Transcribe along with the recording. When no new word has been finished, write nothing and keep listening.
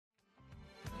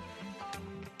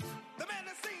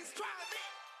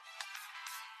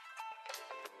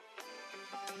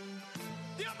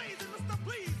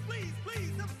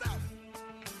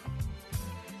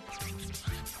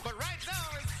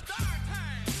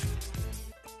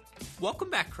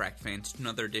Welcome back, Cracked fans, to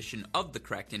another edition of the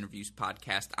Cracked Interviews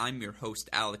podcast. I'm your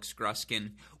host, Alex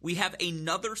Gruskin. We have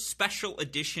another special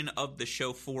edition of the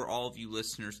show for all of you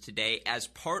listeners today as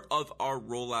part of our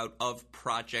rollout of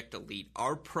Project Elite,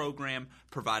 our program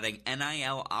providing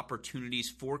NIL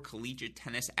opportunities for collegiate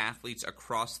tennis athletes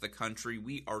across the country.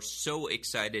 We are so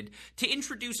excited to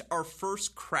introduce our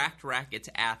first Cracked Racquets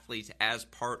athletes as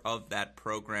part of that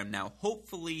program. Now,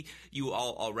 hopefully, you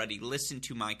all already listened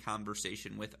to my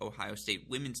conversation with Ohio State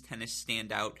women's tennis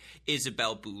standout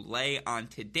Isabelle Boulais. On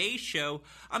today's show,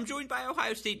 I'm joined by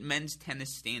Ohio State men's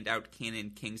tennis standout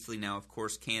Cannon Kingsley. Now, of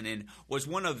course, Cannon was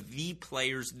one of the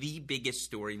players, the biggest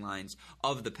storylines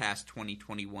of the past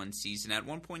 2021 season. At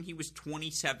one point, he was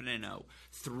 27-0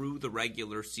 through the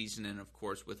regular season, and of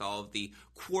course, with all of the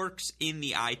quirks in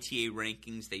the ITA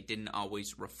rankings, they didn't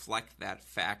always reflect that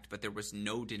fact, but there was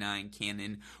no denying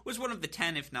Cannon was one of the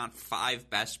 10, if not 5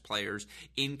 best players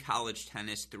in college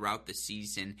tennis throughout the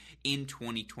season in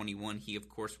 2021. He, of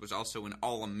course, was also an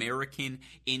All-American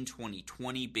in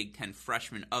 2020, Big Ten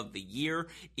Freshman of the Year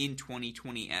in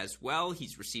 2020 as well.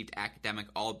 He's received academic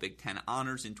All-Big Ten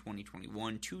honors in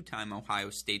 2021, 2-time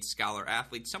Ohio State Scholar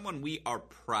Athlete, someone we are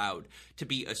proud to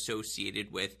be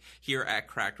associated with here at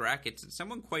Cracked Racquets, and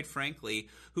someone, quite frankly,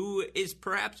 who is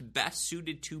perhaps best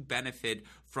suited to benefit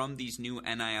from these new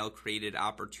NIL-created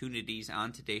opportunities.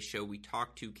 On today's show, we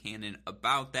talk to Cannon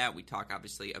about that. We talk,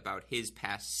 obviously, about his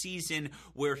past season,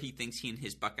 where he thinks he and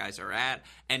his Buckeyes are at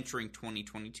entering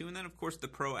 2022, and then, of course, the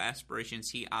pro aspirations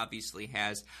he obviously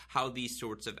has, how these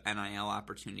sorts of NIL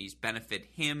opportunities benefit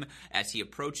him as he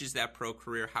approaches that pro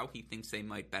career, how he thinks they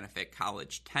might benefit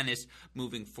college tennis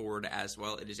moving forward as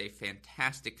well. It is a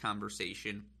fantastic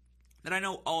conversation that I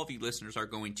know all of you listeners are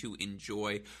going to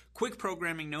enjoy. Quick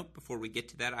programming note before we get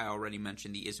to that, I already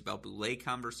mentioned the Isabelle Boulais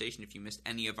conversation. If you missed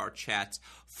any of our chats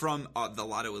from the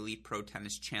Lotto Elite Pro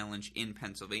Tennis Challenge in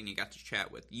Pennsylvania, you got to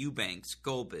chat with Eubanks,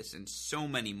 Gulbis, and so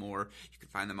many more. You can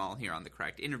find them all here on the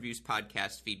Cracked Interviews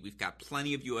podcast feed. We've got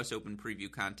plenty of U.S. Open preview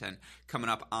content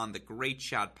coming up on the Great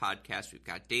Shot podcast. We've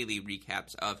got daily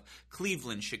recaps of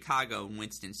Cleveland, Chicago, and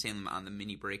Winston-Salem on the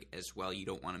mini break as well. You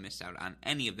don't want to miss out on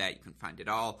any of that. You can find it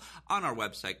all on our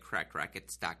website,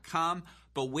 crackedrackets.com.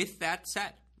 But with that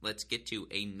said, let's get to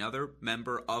another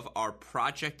member of our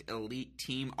Project Elite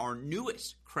team, our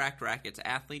newest Cracked Racquets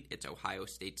athlete. It's Ohio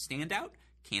State standout,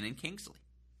 Cannon Kingsley.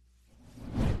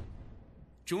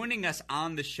 Joining us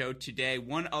on the show today,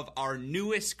 one of our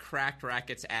newest Cracked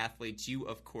Racquets athletes. You,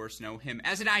 of course, know him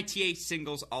as an ITA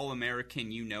singles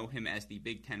All-American. You know him as the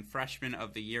Big Ten Freshman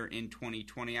of the Year in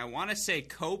 2020. I want to say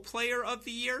co-player of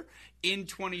the year in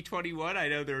 2021. I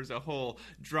know there's a whole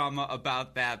drama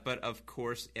about that, but of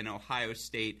course, an Ohio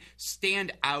State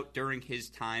standout during his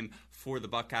time for the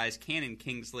Buckeyes. Cannon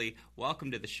Kingsley,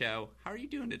 welcome to the show. How are you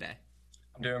doing today?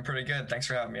 I'm doing pretty good. Thanks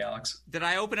for having me, Alex. Did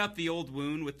I open up the old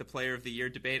wound with the Player of the Year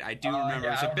debate? I do remember.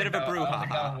 It was a bit of a brouhaha. I don't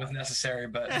think that one was necessary,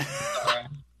 but all right.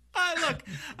 Look,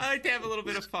 I like to have a little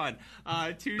bit of fun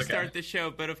to start the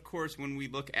show. But, of course, when we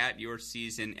look at your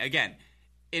season, again,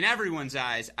 in everyone's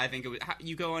eyes, I think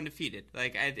you go undefeated.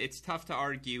 Like, it's tough to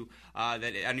argue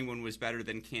that anyone was better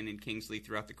than Cannon Kingsley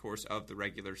throughout the course of the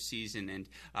regular season. And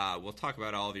we'll talk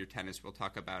about all of your tennis. We'll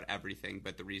talk about everything.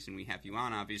 But the reason we have you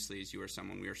on, obviously, is you are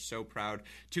someone we are so proud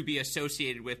to be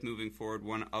associated with moving forward,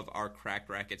 one of our Cracked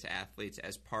Racquets athletes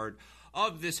as part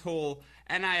of this whole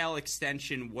NIL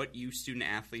extension, what you student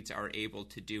athletes are able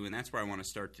to do. And that's where I want to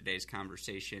start today's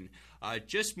conversation.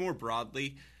 Just more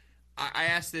broadly, I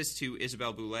asked this to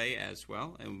Isabelle Boulais as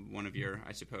well, and one of your,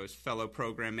 I suppose, fellow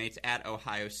program mates at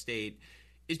Ohio State.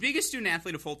 Is being a student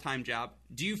athlete a full-time job?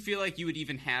 Do you feel like you would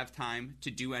even have time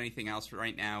to do anything else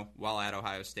right now while at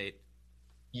Ohio State?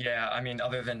 Yeah, I mean,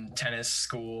 other than tennis,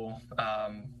 school,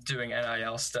 doing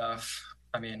NIL stuff,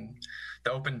 I mean,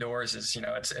 the open doors is,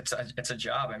 it's a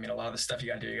job. I mean, a lot of the stuff you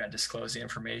got to do, you got to disclose the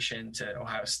information to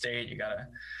Ohio State. You got to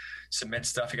submit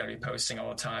stuff. You got to be posting all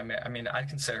the time. I mean, I'd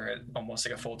consider it almost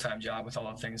like a full-time job with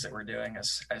all the things that we're doing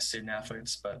as student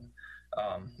athletes. But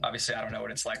obviously, I don't know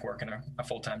what it's like working a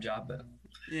full-time job. But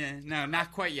yeah, no,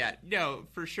 not quite yet. No,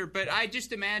 for sure. But I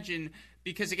just imagine,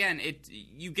 because again,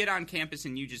 you get on campus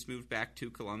and you just moved back to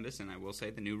Columbus, and I will say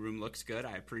the new room looks good.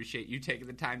 I appreciate you taking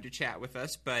the time to chat with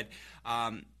us. But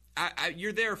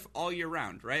you're there all year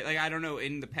round, right? Like, I don't know,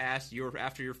 in the past,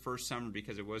 after your first summer,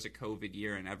 because it was a COVID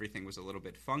year and everything was a little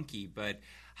bit funky, but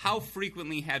how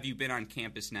frequently have you been on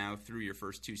campus now through your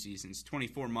first 2 seasons?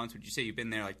 24 months, would you say you've been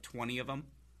there like 20 of them?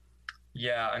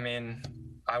 Yeah, I mean,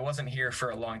 I wasn't here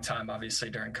for a long time, obviously,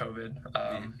 during COVID.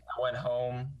 I went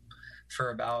home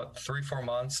for about 3-4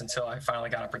 months until I finally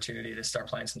got an opportunity to start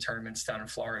playing some tournaments down in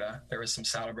Florida. There was some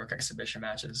Saddlebrook exhibition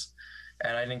matches.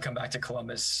 And I didn't come back to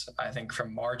Columbus, I think,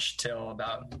 from March till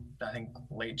about, I think,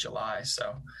 late July.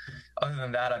 So other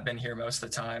than that, I've been here most of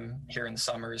the time, here in the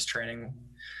summers, training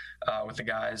with the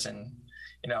guys. And,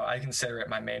 I consider it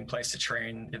my main place to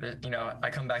train. I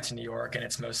come back to New York and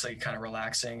it's mostly kind of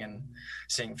relaxing and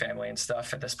seeing family and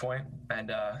stuff at this point.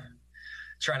 And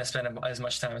trying to spend as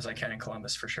much time as I can in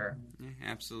Columbus for sure. Yeah,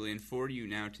 absolutely. And for you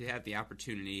now to have the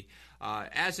opportunity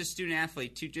as a student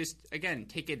athlete to just, again,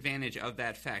 take advantage of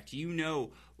that fact.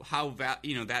 How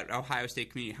that Ohio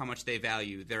State community, how much they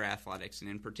value their athletics. And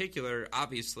in particular,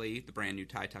 obviously, the brand new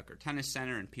Ty Tucker Tennis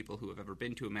Center, and people who have ever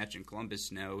been to a match in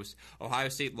Columbus knows Ohio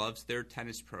State loves their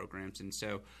tennis programs. And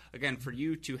so, again, for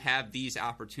you to have these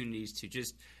opportunities to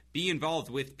just be involved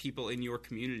with people in your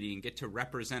community and get to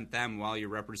represent them while you're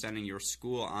representing your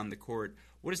school on the court,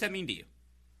 what does that mean to you?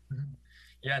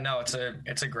 Yeah, no, it's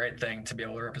a great thing to be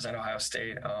able to represent Ohio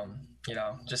State.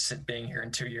 Just being here in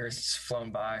 2 years, it's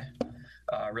flown by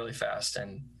really fast,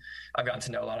 and I've gotten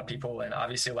to know a lot of people. And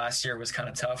obviously, last year was kind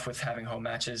of tough with having home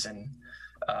matches and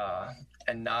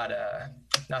not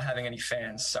having any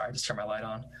fans. Sorry, I just turned my light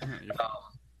on.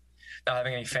 Not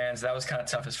having any fans, that was kind of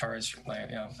tough as far as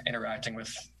interacting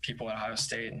with people at Ohio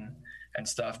State and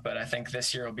stuff. But I think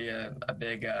this year will be a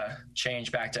big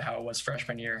change back to how it was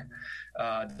freshman year.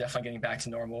 Definitely getting back to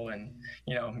normal and,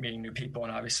 meeting new people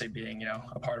and obviously being,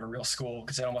 a part of a real school,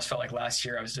 because it almost felt like last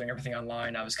year I was doing everything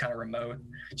online. I was kind of remote,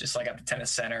 just like at the tennis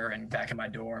center and back in my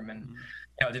dorm. And,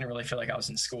 it didn't really feel like I was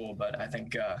in school, but I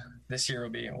think this year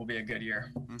will be a good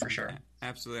year for sure.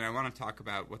 Absolutely. And I want to talk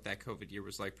about what that COVID year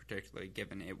was like, particularly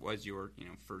given it was your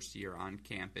first year on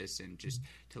campus and just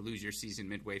to lose your season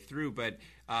midway through. But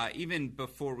even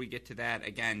before we get to that,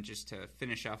 again, just to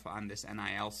finish off on this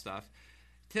NIL stuff,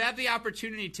 to have the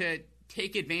opportunity to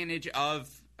take advantage of,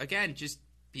 again, just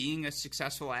being a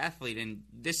successful athlete. And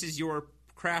this is your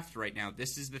craft right now.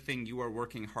 This is the thing you are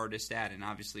working hardest at. And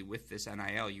obviously with this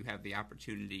NIL, you have the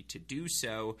opportunity to do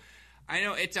so. I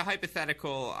know it's a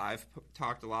hypothetical. I've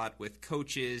talked a lot with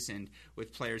coaches and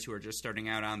with players who are just starting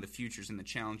out on the Futures and the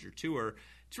Challenger Tour.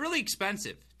 It's really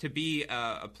expensive to be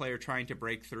a player trying to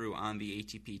break through on the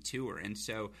ATP Tour. And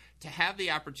so to have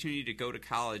the opportunity to go to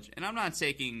college, and I'm not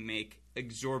saying make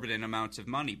exorbitant amounts of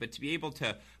money, but to be able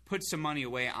to put some money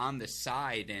away on the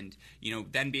side and,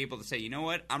 then be able to say, you know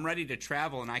what, I'm ready to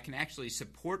travel and I can actually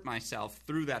support myself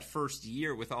through that first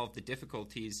year with all of the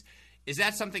difficulties. Is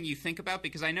that something you think about?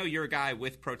 Because I know you're a guy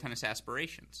with pro tennis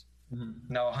aspirations.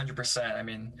 No, 100%. I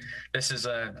mean, this is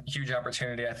a huge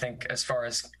opportunity, I think, as far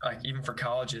as even for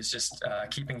colleges, just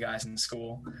keeping guys in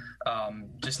school,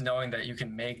 just knowing that you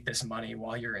can make this money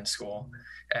while you're in school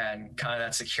and kind of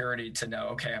that security to know,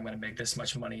 okay, I'm going to make this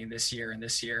much money in this year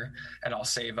and I'll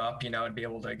save up, and be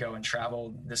able to go and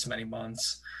travel this many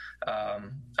months.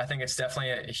 I think it's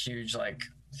definitely a huge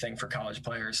thing for college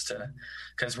players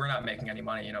because we're not making any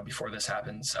money, before this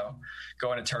happened. So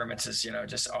going to tournaments is,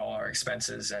 just all our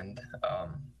expenses. And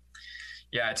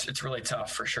it's really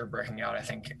tough for sure breaking out. I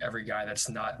think every guy that's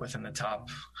not within the top,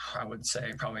 I would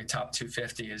say probably top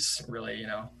 250 is really,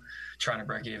 trying to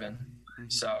break even.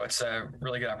 So it's a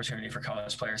really good opportunity for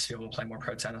college players to be able to play more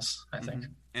pro tennis, I think.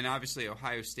 And obviously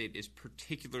Ohio State is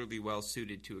particularly well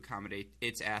suited to accommodate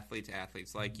its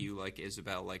athletes like you, like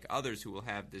Isabel, like others who will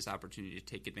have this opportunity to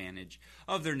take advantage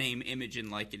of their name, image, and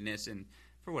likeness. And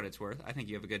for what it's worth, I think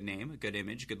you have a good name, a good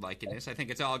image, good likeness. I think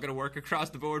it's all going to work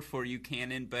across the board for you,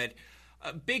 Cannon. But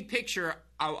big picture,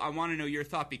 I want to know your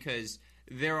thought, because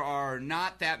there are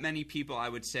not that many people, I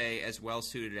would say, as well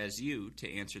suited as you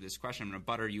to answer this question. I'm going to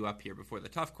butter you up here before the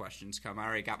tough questions come. I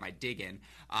already got my dig in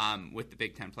with the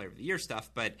Big Ten Player of the Year stuff.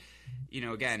 But,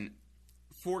 again,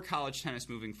 for college tennis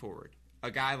moving forward,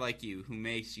 a guy like you who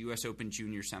makes U.S. Open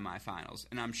Junior semifinals,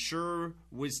 and I'm sure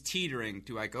was teetering,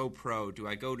 do I go pro, do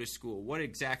I go to school, what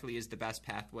exactly is the best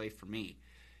pathway for me?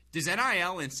 Does NIL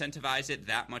incentivize it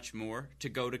that much more to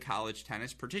go to college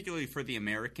tennis, particularly for the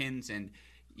Americans? And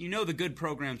the good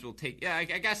programs will take. Yeah, I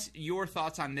guess your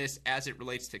thoughts on this as it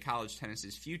relates to college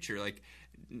tennis's future.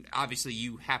 Obviously,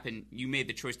 you made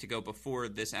the choice to go before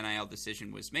this NIL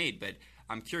decision was made, but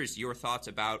I'm curious your thoughts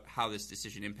about how this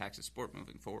decision impacts the sport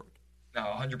moving forward. No,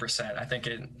 100%. I think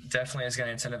it definitely is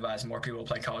going to incentivize more people to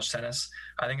play college tennis.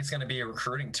 I think it's going to be a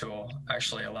recruiting tool,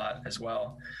 actually, a lot as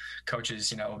well.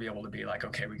 Coaches, will be able to be like,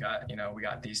 okay, we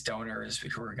got these donors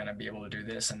who are going to be able to do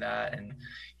this and that. And,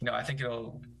 I think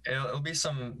it'll be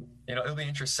it'll be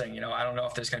interesting. I don't know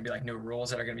if there's going to be new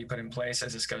rules that are going to be put in place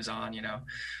as this goes on,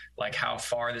 how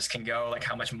far this can go,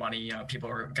 how much money, people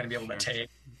are going to be able to take.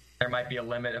 there might be a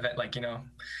limit of it, like,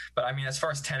 but I mean, as far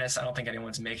as tennis, I don't think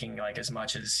anyone's making like as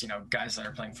much as, guys that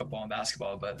are playing football and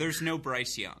basketball, but there's no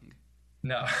Bryce Young.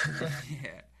 No.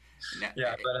 Yeah. No.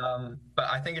 Yeah, but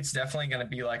I think it's definitely going to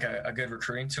be like a good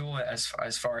recruiting tool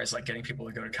as far as like getting people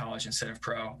to go to college instead of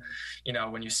pro.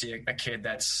 When you see a kid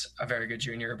that's a very good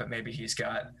junior, but maybe he's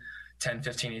got 10,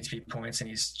 15 ATP points and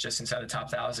he's just inside the top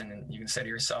 1,000, and you can say to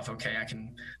yourself, okay, I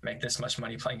can make this much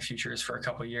money playing futures for a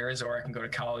couple of years, or I can go to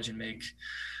college and make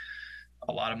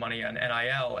a lot of money on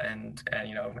NIL and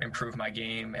improve my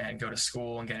game and go to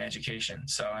school and get an education.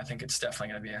 So I think it's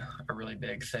definitely going to be a really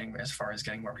big thing as far as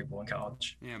getting more people in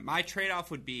college. Yeah, my trade-off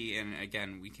would be, and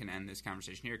again, we can end this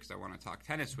conversation here because I want to talk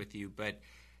tennis with you, but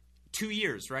 2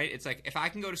 years, right? It's like if I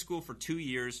can go to school for 2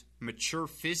 years, mature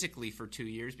physically for 2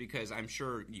 years, because I'm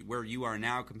sure where you are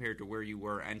now compared to where you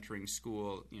were entering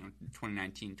school,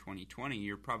 2019, 2020,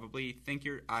 you're probably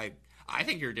I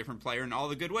think you're a different player in all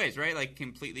the good ways, right? Like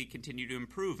completely continue to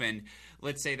improve. And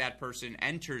let's say that person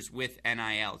enters with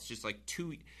NIL. It's just like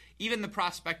even the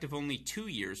prospect of only 2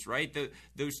 years, right?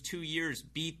 Those 2 years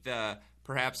beat the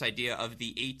perhaps idea of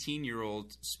the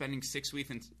 18-year-old spending 6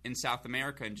 weeks in South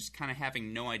America and just kind of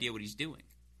having no idea what he's doing.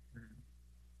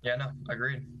 Yeah, no,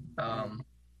 agreed.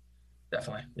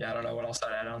 Definitely. Yeah, I don't know what else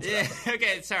I'd add on to that. But...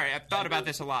 Okay, sorry. I've thought about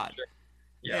this a lot.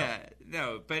 Yeah,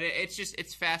 no, but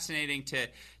it's fascinating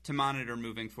to monitor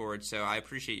moving forward. So I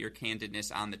appreciate your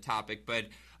candidness on the topic. But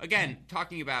again,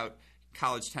 talking about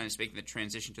college tennis, making the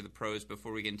transition to the pros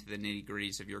before we get into the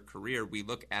nitty-gritties of your career, we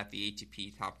look at the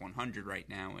ATP Top 100 right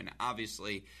now, and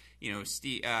obviously,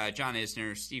 John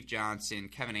Isner, Steve Johnson,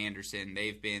 Kevin Anderson,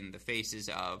 they've been the faces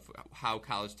of how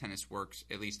college tennis works,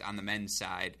 at least on the men's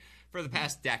side, for the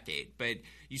past decade. But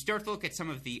you start to look at some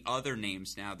of the other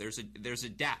names now. There's a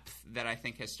depth that I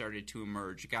think has started to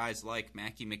emerge. Guys like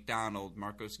Mackie McDonald,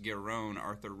 Marcos Giron,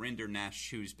 Arthur Rinderknecht,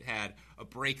 who's had a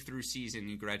breakthrough season.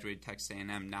 He graduated Texas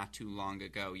A&M not too long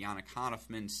ago. Yannick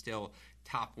Hanfmann still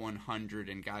top 100,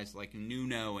 and guys like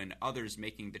Nuno and others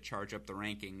making the charge up the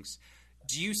rankings.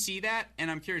 Do you see that?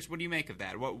 And I'm curious, what do you make of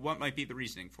that? What might be the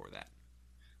reasoning for that?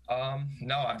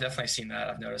 No, I've definitely seen that.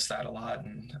 I've noticed that a lot,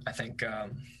 and I think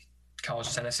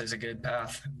college tennis is a good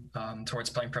path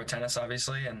towards playing pro tennis,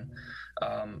 obviously. And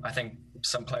I think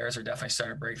some players are definitely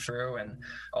starting to break through. And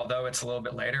although it's a little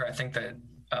bit later, I think that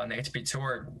on the ATP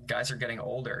Tour, guys are getting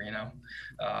older,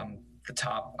 the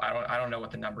top, I don't know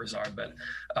what the numbers are, but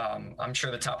I'm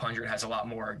sure the top 100 has a lot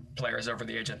more players over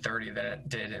the age of 30 than it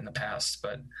did in the past.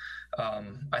 But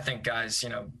I think guys,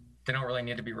 they don't really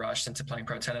need to be rushed into playing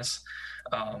pro tennis.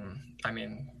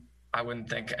 I wouldn't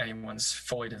think anyone's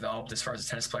fully developed as far as a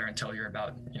tennis player until you're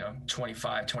about,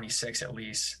 25, 26 at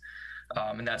least.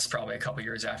 And that's probably a couple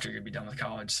years after you'd be done with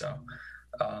college. So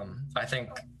I think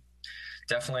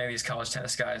definitely these college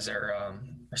tennis guys are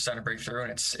starting to break through,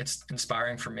 and it's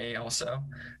inspiring for me also,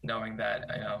 knowing that,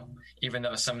 even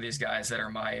though some of these guys that are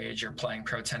my age are playing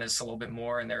pro tennis a little bit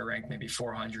more and they're ranked maybe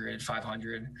 400,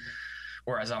 500,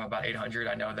 whereas I'm about 800,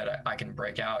 I know that I can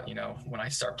break out, when I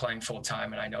start playing full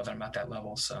time, and I know that I'm at that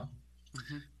level. So.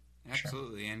 Mm-hmm.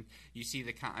 Absolutely. Sure. And you see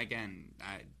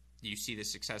you see the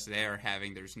success they're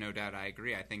having. There's no doubt. I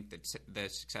agree. I think that the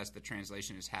success, the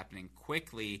translation is happening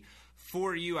quickly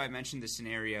for you. I mentioned the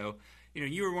scenario.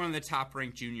 You were one of the top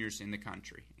ranked juniors in the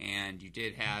country, and you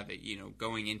did have,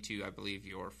 going into, I believe,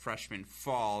 your freshman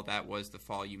fall. That was the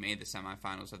fall you made the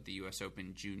semifinals of the U.S.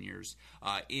 Open Juniors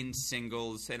in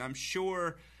singles. And I'm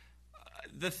sure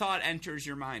the thought enters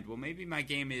your mind, well, maybe my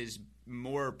game is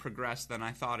more progressed than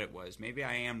I thought it was. Maybe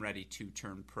I am ready to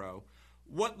turn pro.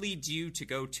 What leads you to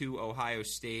go to Ohio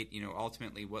State?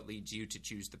 Ultimately, what leads you to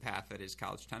choose the path that is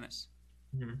college tennis?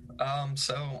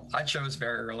 So I chose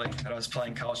very early that I was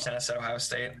playing college tennis at Ohio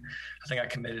State. I think I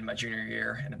committed my junior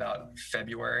year in about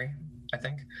February, I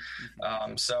think.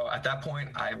 So at that point,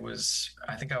 I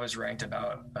think I was ranked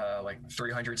about like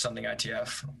 300 something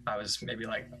ITF. I was maybe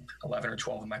like 11 or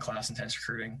 12 in my class in tennis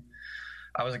recruiting.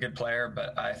 I was a good player,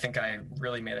 but I think I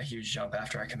really made a huge jump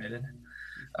after I committed.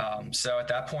 So at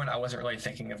that point, I wasn't really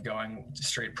thinking of going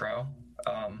straight pro.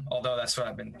 Although that's what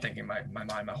I've been thinking in my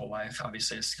mind my whole life,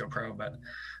 obviously, is to go pro. But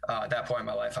at that point in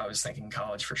my life, I was thinking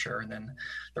college for sure. And then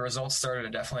the results started to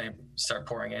definitely start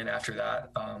pouring in after that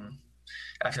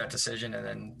decision. And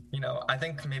then, I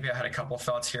think maybe I had a couple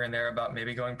thoughts here and there about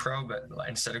maybe going pro, but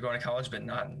instead of going to college, but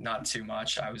not too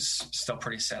much. I was still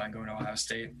pretty set on going to Ohio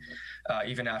State,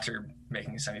 even after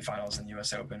making semifinals in the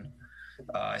U.S. Open.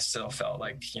 I still felt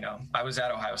like, I was at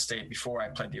Ohio State before I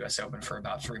played the U.S. Open for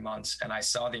about 3 months, and I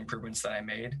saw the improvements that I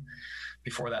made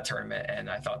before that tournament, and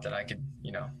I thought that I could,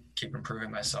 keep improving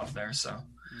myself there. So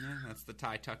yeah, that's the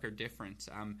Ty Tucker difference.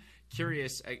 I'm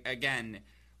curious, again,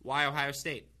 why Ohio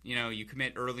State? You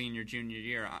commit early in your junior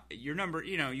year. Your number,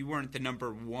 you weren't the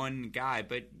number one guy,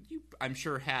 but you, I'm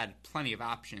sure, had plenty of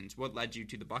options. What led you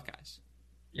to the Buckeyes?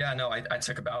 Yeah, no, I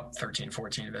took about 13,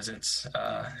 14 visits.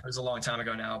 It was a long time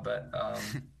ago now, but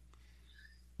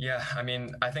yeah, I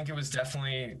mean, I think it was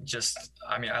definitely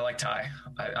I like Ty.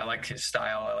 I like his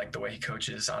style. I like the way he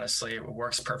coaches, honestly. It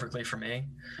works perfectly for me.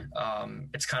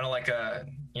 It's kind of like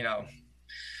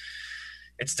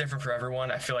it's different for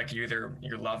everyone. I feel like you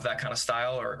love that kind of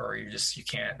style or you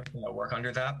can't work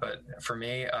under that. But for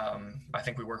me, I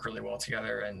think we work really well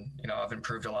together, and I've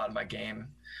improved a lot of my game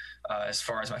as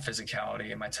far as my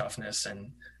physicality and my toughness,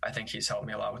 and I think he's helped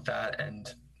me a lot with that.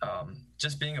 And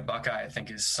just being a Buckeye, I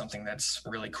think, is something that's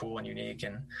really cool and unique.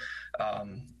 And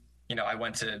I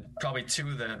went to probably two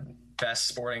of the best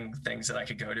sporting things that I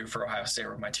could go to for Ohio State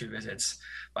were my two visits.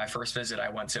 My first visit, I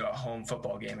went to a home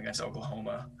football game against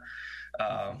Oklahoma,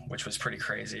 which was pretty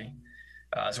crazy.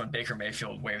 It was when Baker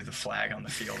Mayfield waved the flag on the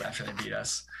field after they beat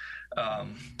us.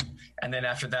 And then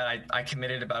after that, I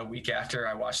committed about a week after.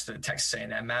 I watched the Texas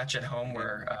A&M match at home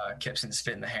where Kipson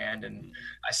spit in the hand, and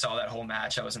I saw that whole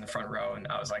match. I was in the front row, and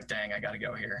I was like, dang, I got to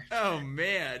go here. Oh,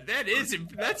 man,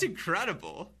 that's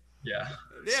incredible. Yeah.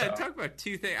 Yeah, talk about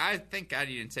two things. I thank God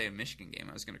you didn't say a Michigan game.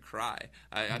 I was going to cry.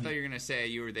 I thought you were going to say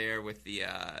you were there with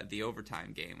the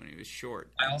overtime game when he was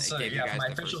short. I also, my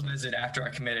official visit after I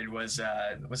committed was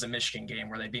a Michigan game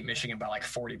where they beat Michigan by like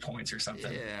 40 points or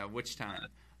something. Yeah, which time?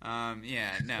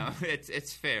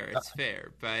 It's fair. It's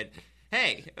fair. But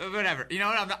hey, whatever. You know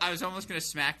what? I was almost going to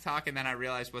smack talk, and then I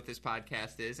realized what this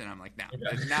podcast is, and I'm like, no,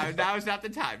 now is not the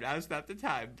time. Now is not the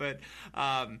time. But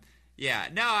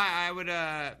I would.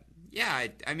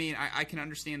 I mean, I can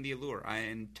understand the allure.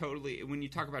 And totally, when you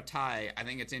talk about Ty, I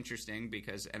think it's interesting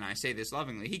because, and I say this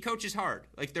lovingly, he coaches hard.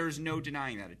 Like, there's no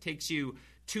denying that. It takes you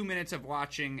 2 minutes of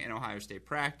watching an Ohio State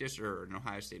practice or an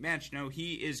Ohio State match. No,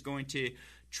 he is going to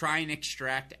try and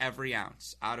extract every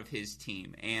ounce out of his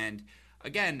team. And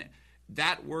again,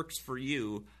 that works for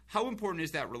you. How important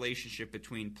is that relationship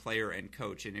between player and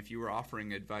coach? And if you were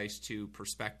offering advice to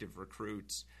prospective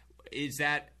recruits, is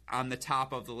that on the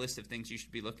top of the list of things you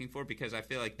should be looking for? Because I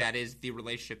feel like that is the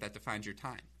relationship that defines your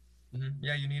time. Mm-hmm.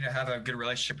 Yeah, you need to have a good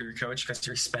relationship with your coach because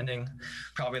you're spending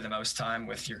probably the most time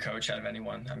with your coach out of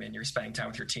anyone. I mean, you're spending time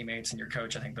with your teammates and your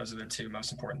coach. I think those are the two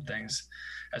most important things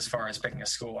as far as picking a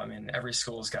school. I mean, every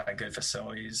school's got good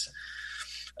facilities.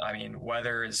 I mean,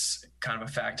 weather is kind of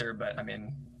a factor, but I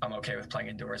mean, I'm okay with playing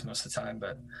indoors most of the time.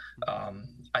 But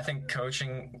I think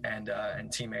coaching and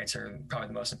teammates are probably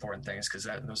the most important things because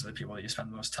those are the people that you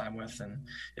spend the most time with. And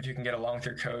if you can get along with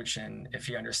your coach and if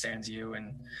he understands you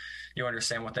and you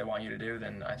understand what they want you to do,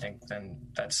 then I think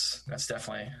that's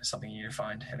definitely something you need to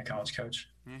find in a college coach.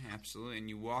 Yeah, absolutely. And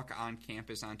you walk on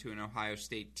campus onto an Ohio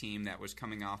State team that was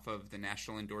coming off of the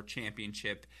National Indoor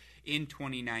Championship in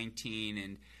 2019,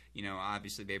 and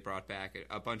obviously they brought back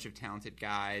a bunch of talented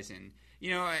guys, and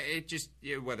it just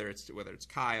whether it's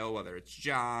Kyle, whether it's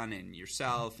John and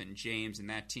yourself and James, and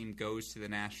that team goes to the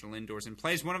National Indoors and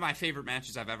plays one of my favorite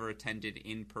matches I've ever attended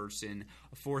in person,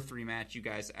 a 4-3 match. You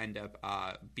guys end up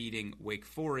beating Wake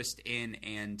Forest in,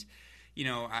 and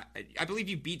I believe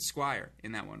you beat Squire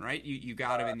in that one, right? You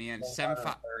got him in the end,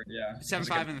 7-5. Yeah,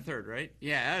 7-5 in the third, right?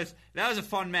 Yeah, that was a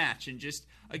fun match, and just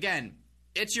again,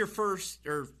 it's your first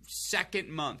or second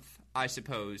month, I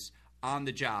suppose, on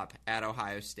the job at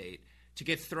Ohio State. To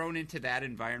get thrown into that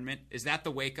environment, is that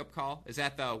the wake-up call? Is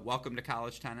that the welcome to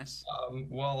college tennis?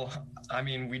 Well, I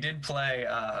mean, we did play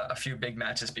a few big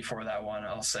matches before that one,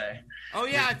 I'll say. Oh,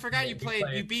 yeah, I forgot you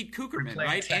beat Cougarman,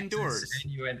 right? Texas indoors.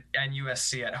 And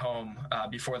USC at home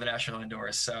before the National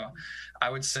Indoors. So I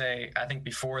would say, I think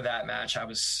before that match, I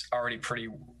was already pretty,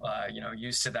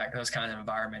 used to those kind of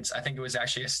environments. I think it was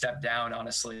actually a step down,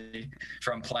 honestly,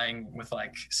 from playing with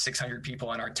like 600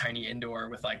 people in our tiny indoor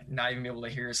with like not even able to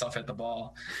hear yourself at the ball.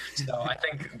 So I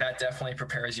think that definitely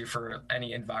prepares you for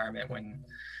any environment when,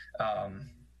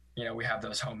 we have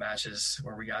those home matches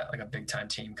where we got like a big time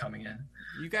team coming in.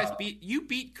 You guys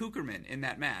beat Cougarman in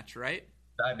that match, right?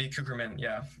 I beat Cougarman.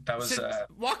 Yeah, that was.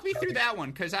 Walk me through that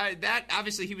one, because that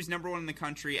obviously he was number one in the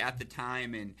country at the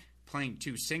time and playing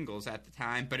two singles at the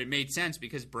time, but it made sense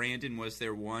because Brandon was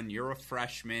their one. You're a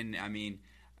freshman. I mean,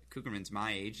 Cougarman's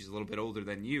my age. He's a little bit older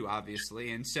than you,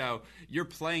 obviously, and so you're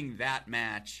playing that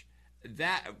match.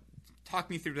 Talk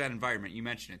me through that environment. You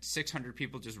mentioned it, 600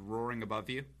 people just roaring above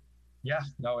you. Yeah,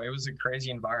 no, it was a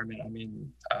crazy environment. I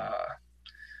mean,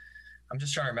 I'm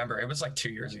just trying to remember. It was like 2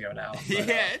 years ago now.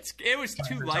 But, it was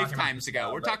two lifetimes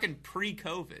ago. We're talking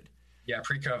pre-COVID. Yeah,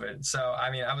 pre-COVID. So,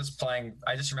 I mean, I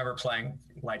just remember playing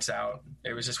lights out.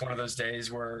 It was just one of those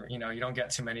days where, you don't get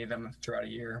too many of them throughout a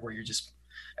year where you're just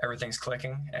everything's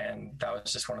clicking, and that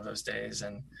was just one of those days.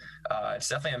 And it's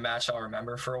definitely a match I'll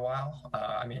remember for a while.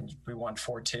 I mean, we won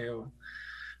 4-2.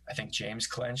 I think James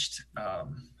clinched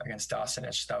against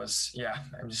Dosanich. That was,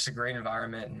 it was just a great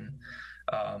environment. And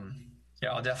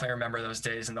I'll definitely remember those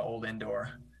days in the old indoor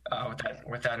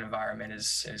with that environment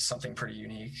is something pretty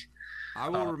unique. I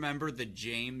will remember the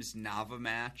James Nava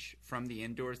match from the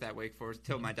indoors that Wake Forest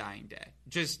till my dying day.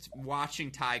 Just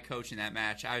watching Ty coach in that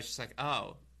match, I was just like,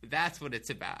 oh, that's what it's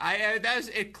about.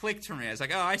 It clicked for me. I was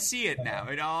like, oh, I see it now.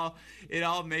 It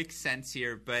all makes sense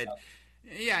here. But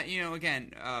yeah,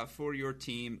 again, for your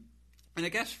team, and I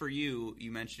guess for you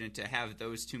mentioned it, to have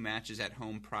those two matches at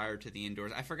home prior to the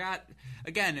indoors. I forgot,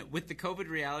 again, with the COVID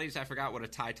realities, I forgot what a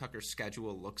Ty Tucker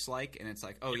schedule looks like. And it's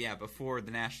like, oh, yeah, before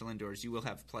the national indoors, you will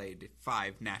have played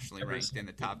 5 nationally ranked in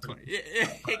the top 20.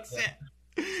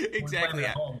 Exactly.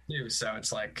 At home too, so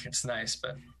it's like, it's nice.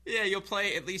 But yeah, you'll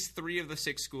play at least 3 of the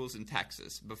 6 schools in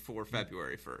Texas before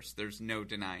February 1st. There's no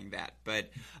denying that. But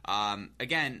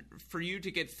again, for you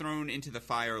to get thrown into the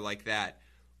fire like that,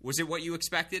 was it what you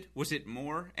expected? Was it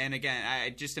more? And again,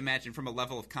 I just imagine from a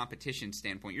level of competition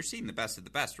standpoint, you're seeing the best of the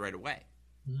best right away.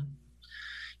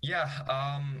 Yeah,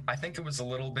 I think it was a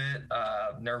little bit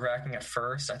nerve-wracking at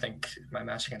first. I think my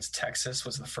match against Texas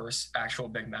was the first actual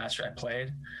big match I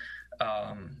played.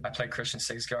 I played Christian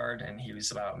Sigsgaard, and he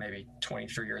was about maybe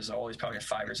 23 years old. He's probably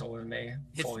 5 years older than me.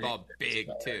 Hits the ball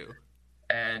big, too.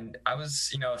 And I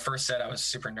was, the first set I was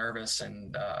super nervous,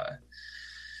 and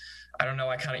I don't know,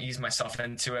 I kind of eased myself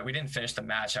into it. We didn't finish the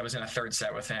match. I was in a third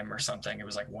set with him or something. It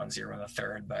was like 1-0 in the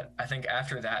third. But I think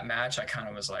after that match, I kind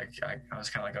of was like, I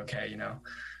was kind of like, okay,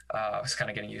 I was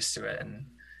kind of getting used to it. And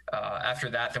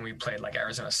after that, then we played like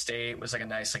Arizona State. It was like a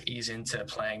nice like ease into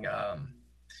playing not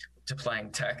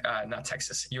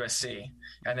Texas, USC.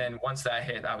 And then once that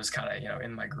hit, I was kind of,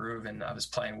 in my groove, and I was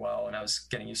playing well, and I was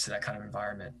getting used to that kind of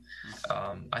environment.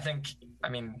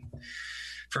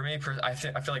 For me, I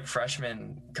feel like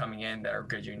freshmen coming in that are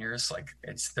good juniors, like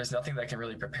there's nothing that can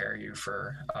really prepare you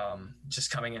for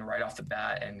just coming in right off the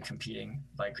bat and competing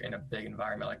like in a big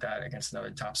environment like that against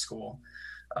another top school,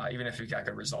 even if you got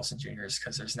good results in juniors,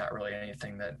 because there's not really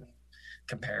anything that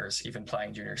compares, even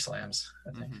playing junior slams,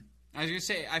 I think. I was going to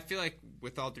say, I feel like,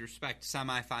 with all due respect,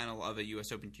 semifinal of a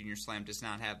U.S. Open Junior Slam does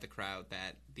not have the crowd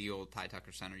that the old Ty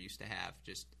Tucker Center used to have,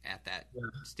 just at that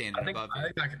standing above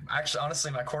you. Actually,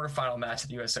 honestly, my quarterfinal match at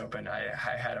the U.S. Open, I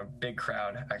had a big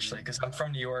crowd, actually, because I'm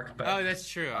from New York. But, oh, that's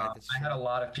true. I had a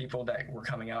lot of people that were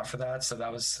coming out for that, so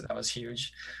that was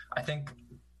huge. I think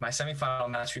my semifinal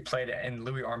match, we played in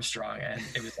Louis Armstrong, and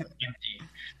it was empty.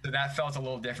 So that felt a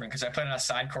little different, because I played on a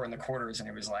side court in the quarters, and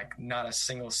it was like not a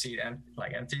single seat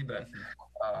empty.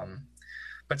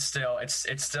 But still, it's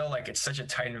still like, it's such a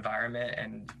tight environment,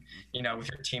 and with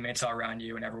your teammates all around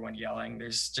you and everyone yelling,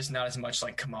 there's just not as much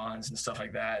like come-ons and stuff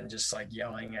like that, and just like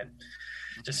yelling at,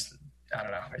 just, I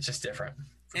don't know, it's just different.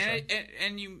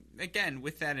 And you, again,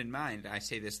 with that in mind, I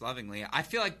say this lovingly, I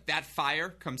feel like that fire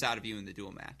comes out of you in the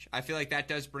dual match. I feel like that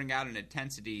does bring out an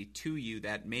intensity to you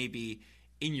that maybe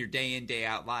in your day in, day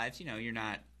out lives, you're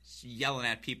not yelling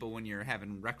at people when you're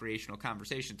having recreational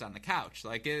conversations on the couch.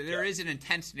 Like, there is an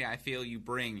intensity I feel you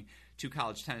bring to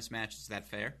college tennis matches. Is that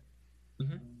fair?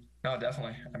 Mm-hmm. No,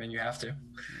 definitely. I mean, you have to.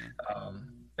 Yeah.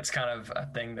 It's kind of a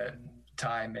thing that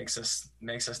Ty makes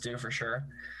us do, for sure.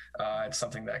 It's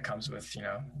something that comes with,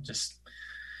 just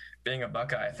being a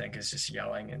Buckeye, I think, is just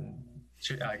yelling and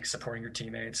like supporting your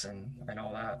teammates and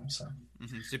all that. So,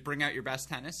 Does it bring out your best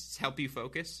tennis? Help you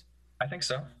focus? I think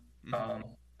so.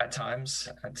 At times,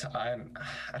 I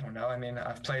don't know. I mean,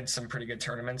 I've played some pretty good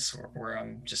tournaments where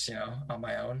I'm just, on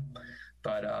my own,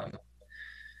 but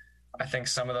I think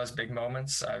some of those big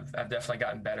moments, I've definitely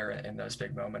gotten better in those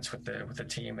big moments with the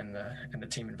team and the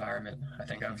team environment. I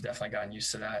think I've definitely gotten used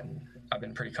to that, and I've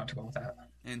been pretty comfortable with that.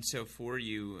 And so for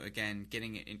you, again,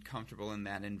 getting comfortable in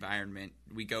that environment,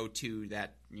 we go to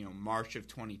that, March of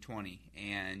 2020,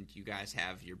 and you guys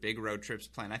have your big road trips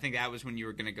planned. I think that was when you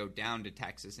were going to go down to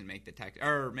Texas and make the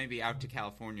or maybe out to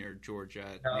California or Georgia.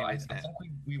 No, I think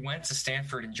we went to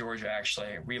Stanford and Georgia,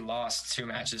 actually. We lost 2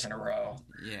 matches in a row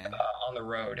on the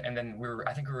road. And then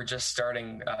I think we were just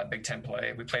starting Big Ten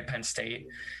play. We played Penn State,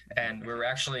 and we were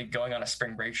actually going on a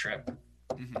spring break trip.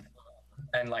 Mm-hmm.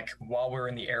 And like while we were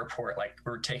in the airport, like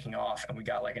we were taking off, and we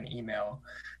got like an email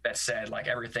that said like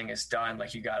everything is done,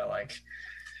 like you gotta like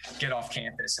get off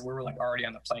campus. And we were like already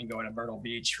on the plane going to Myrtle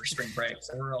Beach for spring break.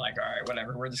 So we were like, all right,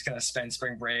 whatever, we're just gonna spend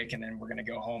spring break, and then we're gonna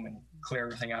go home and clear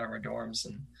everything out of our dorms.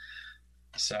 And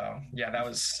so it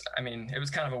was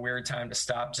kind of a weird time to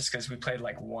stop, just because we played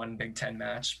like one Big Ten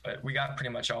match, but we got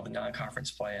pretty much all the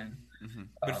non-conference play in. Mm-hmm.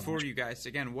 But for you guys,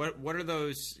 again, what are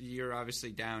those? You're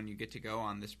obviously down. You get to go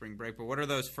on the spring break, but what are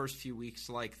those first few weeks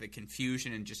like? The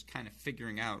confusion and just kind of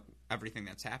figuring out everything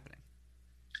that's happening.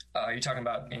 Are you talking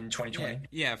about in 2020?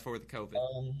 Yeah, for the COVID.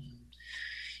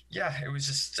 Yeah, it was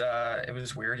just it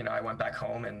was weird. I went back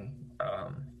home and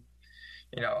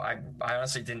I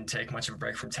honestly didn't take much of a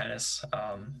break from tennis.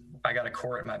 I got a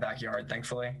court in my backyard,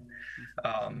 thankfully.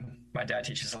 My dad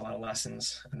teaches a lot of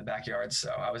lessons in the backyard,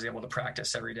 so I was able to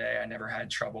practice every day. I never had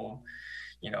trouble,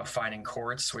 finding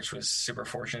courts, which was super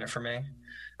fortunate for me.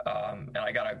 And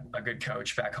I got a good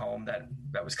coach back home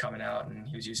that was coming out, and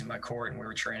he was using my court, and we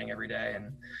were training every day.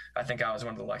 And I think I was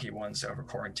one of the lucky ones over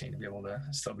quarantine to be able to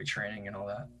still be training and all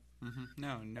that.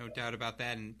 Mm-hmm. No doubt about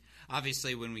that. And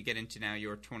obviously, when we get into now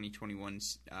your 2021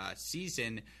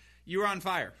 season, you were on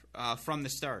fire from the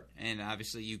start. And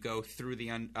obviously, you go through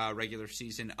the regular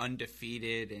season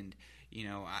undefeated. And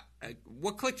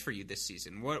what clicked for you this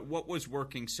season? What was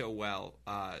working so well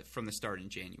from the start in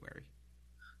January?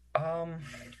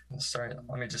 Sorry,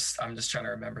 I'm just trying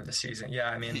to remember the season. Yeah,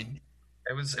 I mean,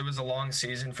 it was a long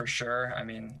season for sure. I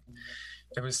mean,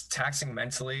 it was taxing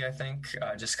mentally, I think,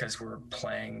 just because we're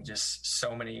playing just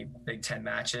so many Big Ten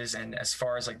matches. And as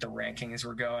far as like the rankings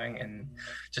were going, and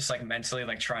just like mentally,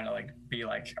 like trying to like be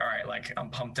like, all right, like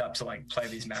I'm pumped up to like play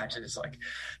these matches. Like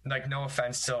no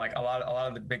offense to like a lot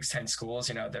of the Big Ten schools,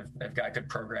 they've got good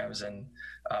programs, and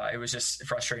it was just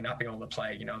frustrating not being able to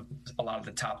play, a lot of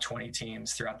the top 20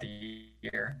 teams throughout the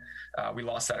year. We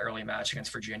lost that early match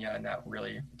against Virginia, and that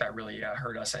really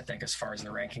hurt us, I think, as far as the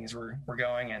rankings were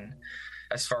going, and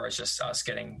as far as just us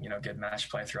getting, good match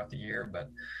play throughout the year. But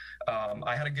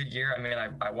I had a good year. I mean,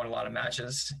 I won a lot of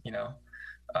matches,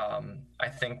 I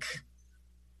think,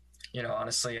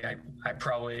 honestly, I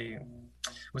probably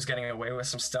was getting away with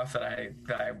some stuff that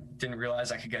I didn't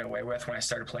realize I could get away with when I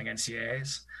started playing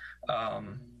NCAAs,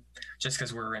 just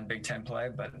because we were in Big Ten play.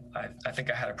 But I think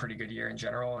I had a pretty good year in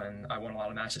general, and I won a lot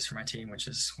of matches for my team, which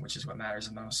is what matters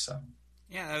the most. So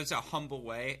yeah, that was a humble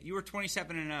way. You were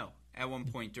 27-0 at one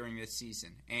point during this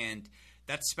season, and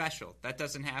that's special. That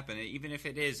doesn't happen, even if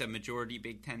it is a majority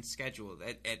Big Ten schedule.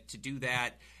 To do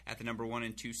that at the number 1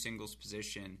 and 2 singles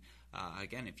position,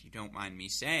 again, if you don't mind me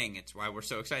saying, it's why we're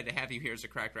so excited to have you here as a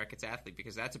Cracked Racquets athlete,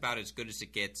 because that's about as good as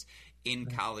it gets in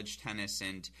college tennis.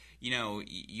 And,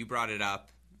 you brought it up,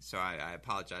 so I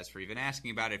apologize for even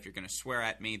asking about it. If you're going to swear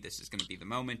at me, this is going to be the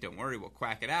moment. Don't worry, we'll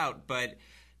quack it out. But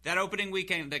that opening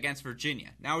weekend against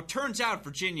Virginia. Now, it turns out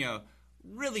Virginia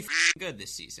really good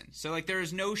this season. So, like, there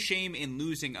is no shame in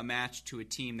losing a match to a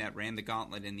team that ran the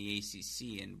gauntlet in the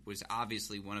ACC and was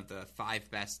obviously one of the 5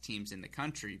 best teams in the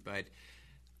country. But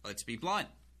let's be blunt.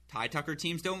 Ty Tucker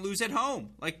teams don't lose at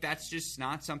home. Like, that's just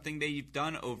not something they've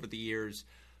done over the years.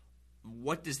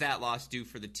 What does that loss do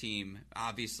for the team?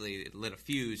 Obviously, it lit a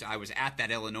fuse. I was at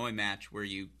that Illinois match where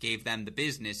you gave them the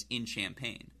business in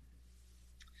Champaign.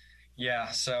 Yeah,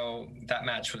 so that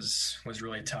match was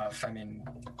really tough. I mean,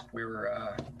 we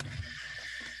were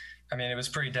it was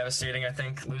pretty devastating, I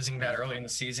think, losing that early in the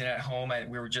season at home.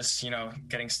 We were just,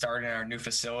 getting started in our new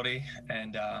facility,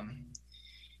 and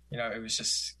it was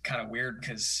just kind of weird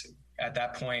because at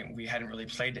that point we hadn't really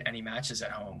played any matches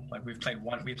at home. Like we played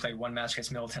one match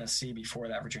against Middle Tennessee before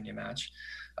that Virginia match.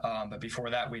 But before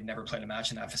that, we'd never played a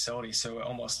match in that facility. So it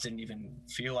almost didn't even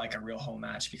feel like a real home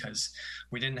match because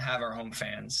we didn't have our home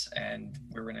fans and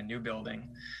we were in a new building.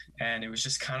 And it was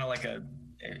just kind of like it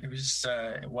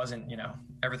wasn't,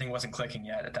 everything wasn't clicking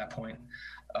yet at that point.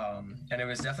 And it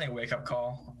was definitely a wake up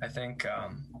call, I think,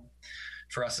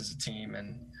 for us as a team.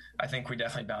 And I think we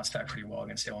definitely bounced back pretty well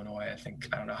against Illinois.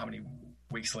 I don't know how many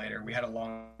weeks later. We had a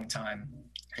long time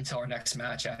until our next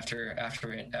match after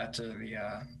the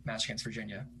match against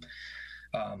Virginia,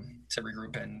 to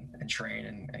regroup and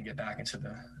train and get back into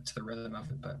the rhythm of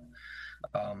it. But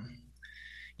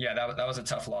yeah, that was a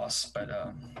tough loss, but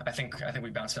I think we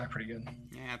bounced back pretty good.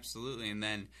 Yeah, absolutely. And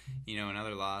then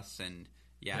another loss, and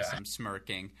yes, yeah. I'm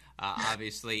smirking.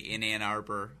 Obviously, in Ann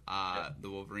Arbor, the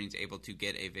Wolverines able to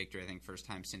get a victory. I think first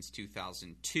time since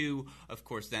 2002. Of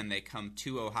course, then they come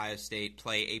to Ohio State,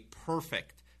 play a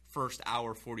perfect first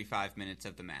hour, 45 minutes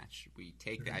of the match. We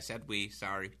take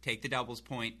take the doubles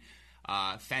point.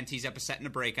 Fenty's up a set and a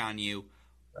break on you.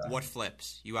 What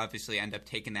flips? You obviously end up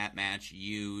taking that match.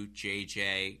 You,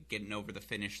 JJ, getting over the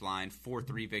finish line.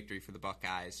 4-3 victory for the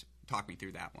Buckeyes. Talk me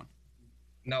through that one.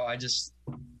 No, I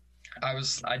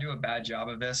do a bad job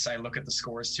of this. I look at the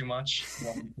scores too much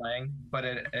while I'm playing, but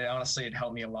it honestly, it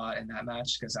helped me a lot in that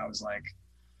match because I was like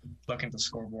looking at the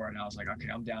scoreboard and I was like, okay,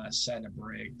 I'm down a set and a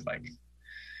break. Like,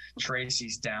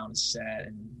 Tracy's down a set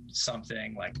and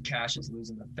something, like Cash is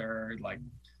losing the third, like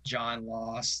John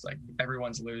lost, like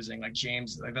everyone's losing, like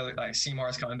James, like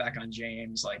Seymour's coming back on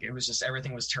James. Like it was just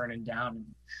everything was turning down. And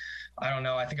I don't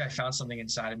know. I think I found something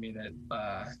inside of me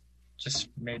that just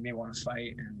made me want to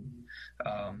fight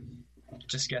and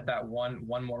just get that one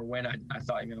more win. I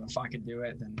thought, if I could do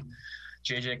it, then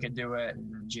JJ could do it,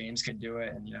 and James could do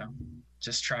it, and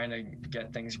just trying to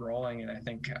get things rolling. And I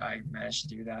think I managed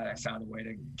to do that. I found a way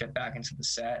to get back into the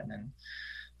set, and then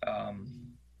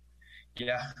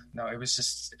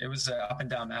it was an up and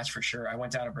down match for sure. I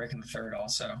went down a break in the third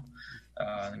also,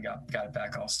 and got it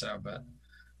back also. But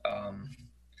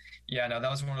that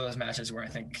was one of those matches where I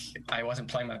think I wasn't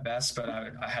playing my best, but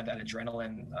I had that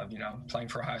adrenaline of playing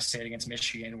for Ohio State against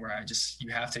Michigan, where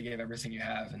you have to give everything you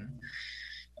have, and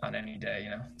on any day,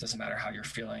 it doesn't matter how you're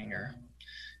feeling or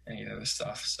any of the other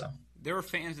stuff. So there were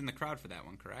fans in the crowd for that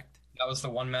one, correct? That was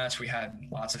the one match we had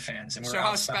lots of fans. And so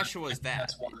how special was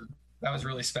that? That was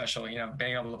really special,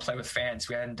 being able to play with fans.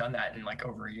 We hadn't done that in like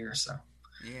over a year, so.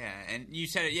 Yeah, and you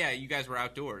said, you guys were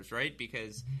outdoors, right?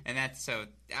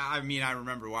 I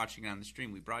remember watching it on the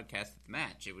stream. We broadcasted the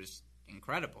match. It was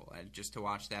incredible just to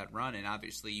watch that run, and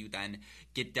obviously you then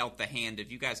get dealt the hand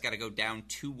of you guys got to go down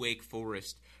to Wake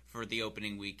Forest for the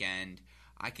opening weekend.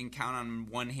 I can count on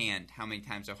one hand how many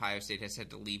times Ohio State has had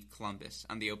to leave Columbus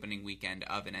on the opening weekend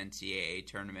of an NCAA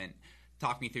tournament.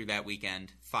 Talk me through that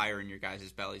weekend, fire in your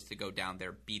guys' bellies to go down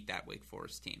there, beat that Wake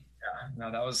Forest team. Yeah,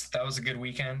 no, that was a good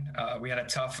weekend. We had a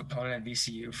tough opponent at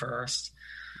VCU first.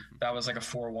 That was like a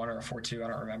 4-1 or a 4-2, I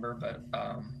don't remember. But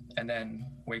and then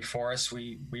Wake Forest,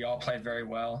 we all played very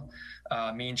well.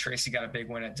 Me and Tracy got a big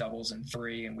win at doubles in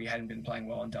 3, and we hadn't been playing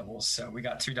well in doubles. So we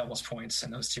got 2 doubles points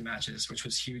in those 2 matches, which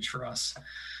was huge for us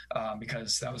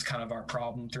because that was kind of our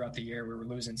problem throughout the year. We were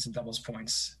losing some doubles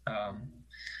points.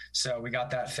 So we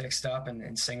got that fixed up, and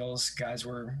in singles, guys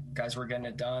were getting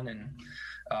it done. And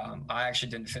I actually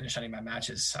didn't finish any of my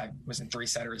matches. I was in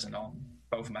 3-setters in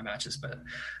both of my matches, but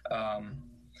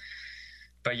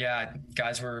yeah,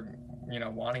 guys were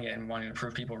wanting it and wanting to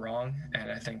prove people wrong,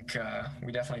 and I think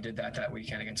we definitely did that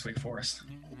weekend against Wake Forest.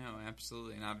 No,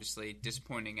 absolutely, and obviously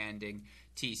disappointing ending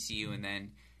TCU, and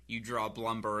then you draw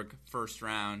Blumberg first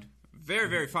round. Very,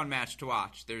 very fun match to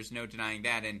watch. There's no denying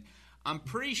that, and I'm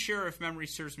pretty sure, if memory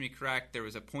serves me correct, there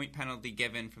was a point penalty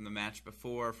given from the match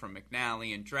before from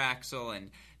McNally and Draxel,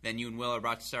 and then you and Will are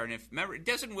about to start. And if memory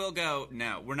doesn't Will go,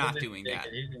 no, we're not doing that.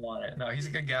 He didn't want it. No, he's a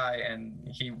good guy, and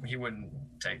he wouldn't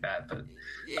take that. But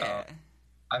yeah,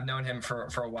 I've known him for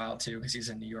a while too, because he's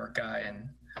a New York guy, and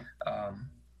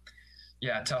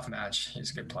tough match. He's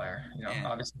a good player.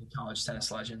 Obviously a college tennis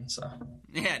legend. So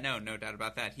yeah, no doubt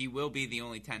about that. He will be the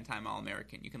only 10-time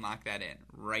All-American. You can lock that in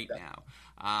right now.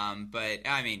 But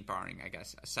I mean, barring, I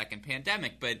guess, a second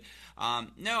pandemic. But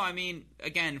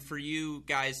again, for you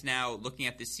guys now looking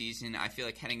at this season, I feel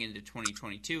like heading into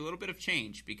 2022, a little bit of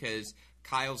change because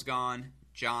Kyle's gone,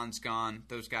 John's gone.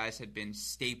 Those guys had been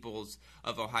staples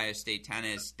of Ohio State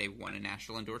tennis. They won a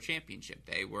national indoor championship.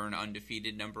 They were an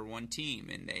undefeated number 1 team,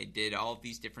 and they did all of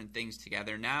these different things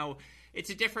together. Now it's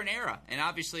a different era, and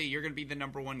obviously you're going to be the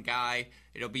number 1 guy.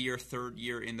 It'll be your 3rd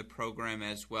year in the program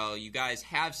as well. You guys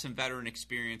have some veteran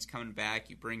experience coming back.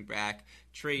 You bring back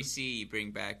Tracy, you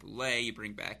bring back Boulay, you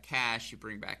bring back Cash, you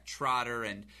bring back Trotter,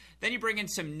 and then you bring in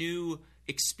some new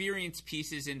experienced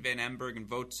pieces in Van Emberg and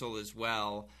Voetzel as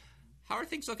well. How are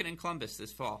things looking in Columbus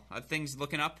this fall? Are things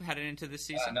looking up headed into this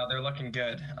season? No, they're looking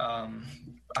good. I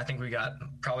think we got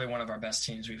probably one of our best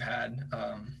teams we've had.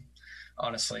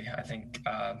 Honestly, I think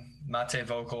Mate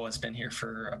Vocal has been here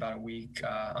for about a week.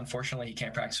 Unfortunately, he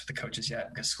can't practice with the coaches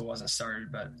yet because school hasn't started,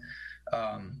 but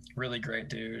really great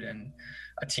dude and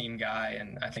a team guy,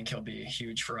 and I think he'll be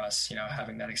huge for us,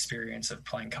 having that experience of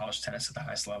playing college tennis at the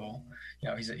highest level.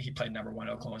 He played number 1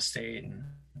 Oklahoma State, and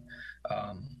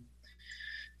I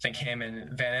think him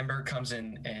and Van Emberg comes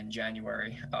in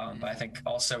January. But I think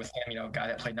also with him, a guy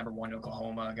that played number 1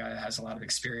 Oklahoma, a guy that has a lot of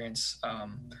experience,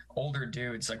 older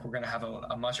dudes, like we're going to have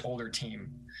a much older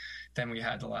team than we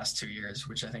had the last 2 years,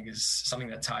 which I think is something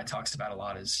that Ty talks about a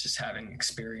lot, is just having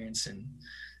experience and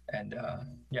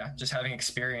just having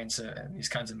experience in these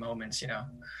kinds of moments,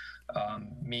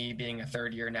 me being a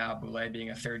 3rd year now, Boulay being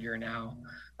a 3rd year now,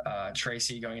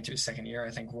 Tracy going into his 2nd year.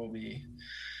 I think we'll be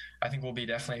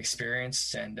definitely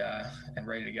experienced and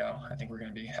ready to go. I think we're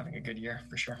going to be having a good year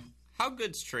for sure. How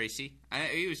good's Tracy?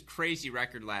 He was crazy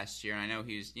record last year. I know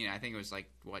he was, I think it was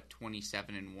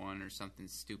 27-1 or something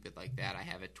stupid like that. I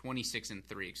have it 26-3,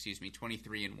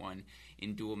 23-1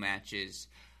 in dual matches.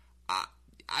 I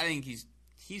think he's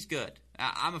good.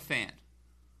 I'm a fan.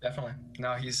 Definitely.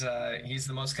 No, he's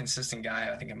the most consistent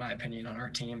guy, I think, in my opinion, on our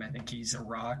team. I think he's a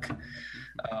rock.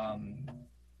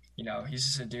 he's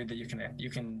just a dude that you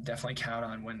can definitely count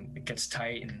on when it gets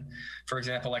tight. And for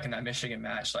example, like in that Michigan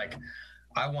match, like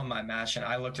I won my match and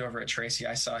I looked over at Tracy.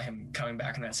 I saw him coming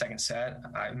back in that second set.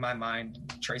 In my mind,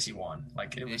 Tracy won.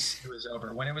 Like it was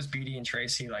over. When it was BD and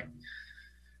Tracy,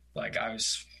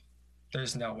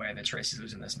 there's no way that Tracy's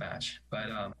losing this match. But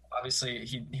obviously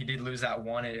he did lose that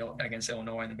one against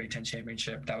Illinois in the Big Ten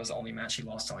Championship. That was the only match he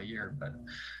lost all year. But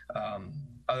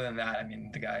other than that, I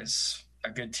mean, the guy's a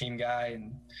good team guy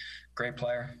and great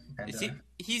player. And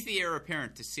he's the heir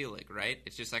apparent to Selig, right?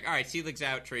 It's just like, all right, Selig's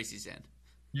out, Tracy's in.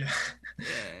 Yeah,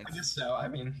 I guess so. I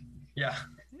mean, yeah.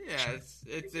 Yeah,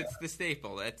 it's the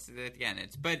staple.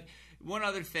 But one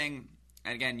other thing,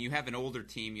 and again, you have an older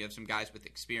team, you have some guys with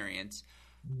experience.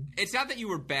 It's not that you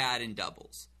were bad in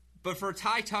doubles, but for a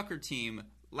Ty Tucker team,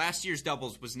 last year's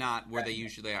doubles was not where they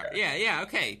usually are. Yeah,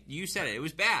 okay. You said it. It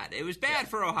was bad. It was bad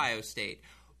for Ohio State.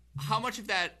 How much is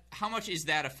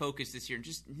that a focus this year?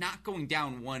 Just not going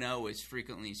down 1-0 as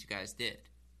frequently as you guys did.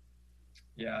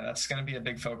 Yeah, that's going to be a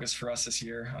big focus for us this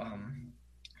year.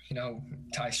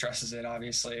 Ty stresses it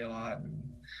obviously a lot.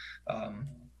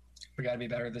 We got to be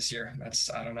better this year.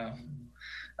 I don't know.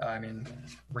 I mean,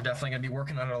 we're definitely going to be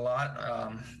working on it a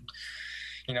lot.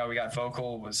 We got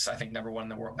Vogel was, I think, number one in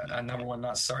the world. Number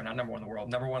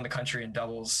one in the country in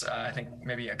doubles. I think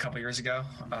maybe a couple years ago.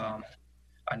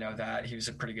 I know that he was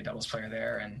a pretty good doubles player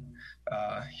there, and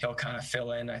he'll kind of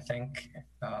fill in, I think.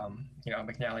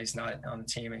 McNally's not on the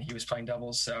team, and he was playing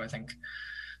doubles, so I think,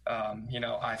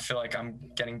 I feel like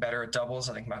I'm getting better at doubles.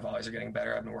 I think my volleys are getting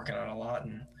better. I've been working on it a lot,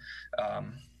 and,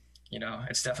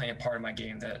 it's definitely a part of my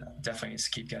game that definitely needs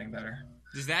to keep getting better.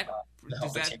 Does that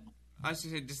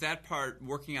part,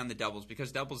 working on the doubles,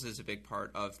 because doubles is a big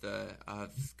part of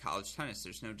college tennis,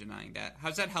 there's no denying that. How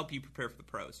does that help you prepare for the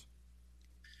pros?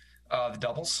 The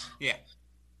doubles? Yeah.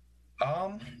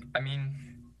 I mean,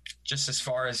 just as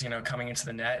far as, coming into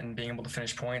the net and being able to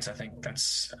finish points, I think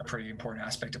that's a pretty important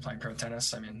aspect of playing pro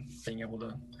tennis. I mean, being able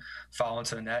to fall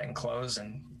into the net and close,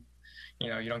 and, you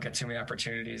don't get too many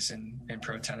opportunities in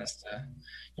pro tennis to,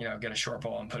 get a short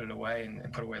ball and put it away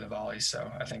and put away the volley.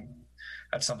 So I think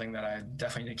that's something that I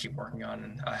definitely need to keep working on,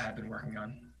 and I have been working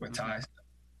on with Ty.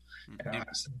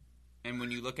 And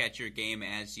when you look at your game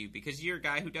because you're a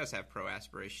guy who does have pro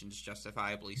aspirations,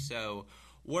 justifiably so,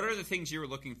 what are the things you're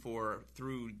looking for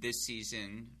through this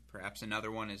season, perhaps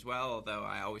another one as well, although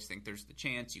I always think there's the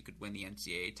chance you could win the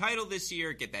NCAA title this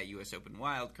year, get that U.S. Open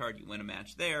wild card, you win a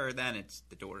match there, then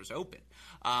the door is open.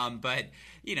 But,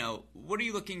 what are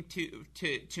you looking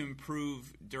to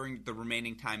improve during the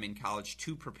remaining time in college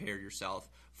to prepare yourself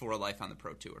for a life on the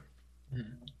pro tour?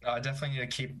 I definitely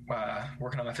need to keep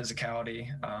working on my physicality.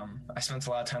 I spent a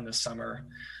lot of time this summer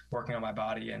working on my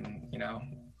body and,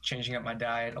 changing up my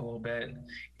diet a little bit,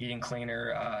 eating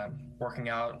cleaner, working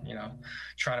out,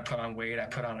 trying to put on weight. I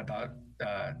put on about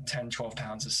 10, 12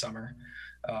 pounds this summer.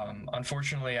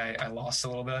 Unfortunately, I lost a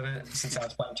little bit of it since I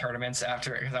was playing tournaments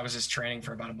because I was just training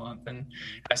for about a month, and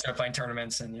I started playing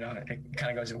tournaments, and, it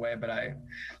kind of goes away, but I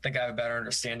think I have a better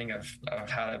understanding of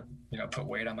how to, put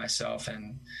weight on myself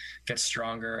and get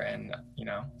stronger. And,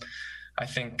 I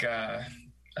think,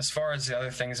 as far as the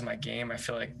other things in my game, I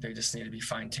feel like they just need to be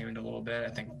fine-tuned a little bit. I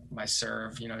think my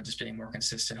serve, just being more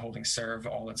consistent, holding serve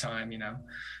all the time,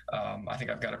 I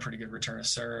think I've got a pretty good return of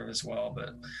serve as well.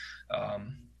 But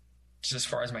just as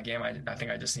far as my game, I think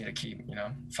I just need to keep,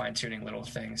 fine-tuning little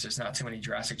things. There's not too many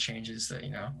drastic changes that,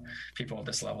 people at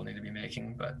this level need to be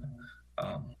making, but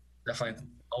definitely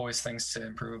always things to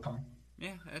improve upon.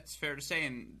 Yeah, that's fair to say.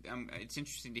 And it's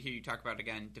interesting to hear you talk about,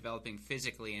 again, developing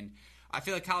physically. And I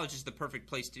feel like college is the perfect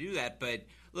place to do that, but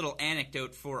little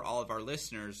anecdote for all of our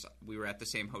listeners. We were at the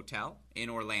same hotel in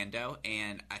Orlando,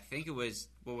 and I think it was,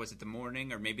 the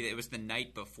morning, or maybe it was the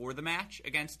night before the match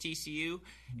against TCU,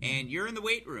 and you're in the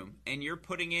weight room, and you're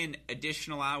putting in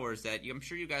additional hours that I'm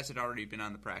sure you guys had already been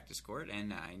on the practice court,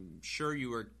 and I'm sure you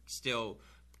were still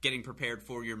getting prepared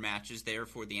for your matches there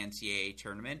for the NCAA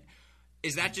tournament.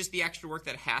 Is that just the extra work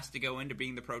that has to go into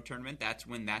being the pro tournament? That's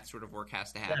when that sort of work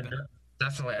has to happen. Yeah,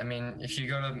 definitely. I mean, if you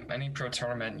go to any pro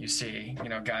tournament, you see,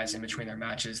 guys in between their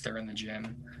matches, they're in the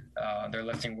gym, they're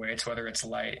lifting weights, whether it's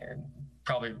light, and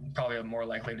probably more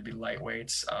likely to be light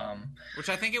weights. Which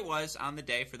I think it was on the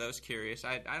day for those curious.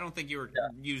 I don't think you were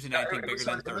using anything bigger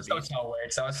than 30. It was hotel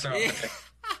weights. I was throwing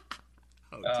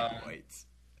hotel weights.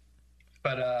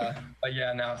 But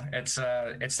yeah, no, it's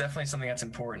definitely something that's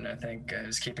important. I think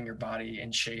is keeping your body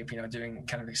in shape. Doing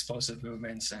kind of explosive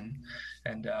movements and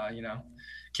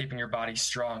keeping your body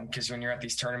strong. Because when you're at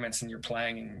these tournaments and you're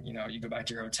playing, and you go back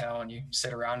to your hotel and you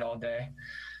sit around all day,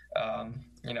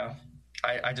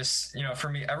 I just, for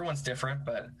me, everyone's different,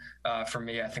 but for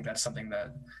me, I think that's something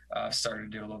that I've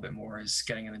started to do a little bit more is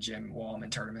getting in the gym while I'm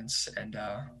in tournaments and,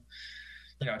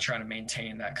 trying to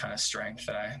maintain that kind of strength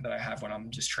that I have when I'm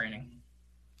just training.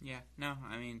 Yeah, no,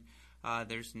 I mean,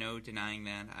 there's no denying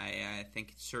that. I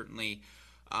think certainly,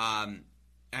 I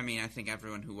think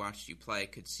everyone who watched you play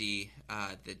could see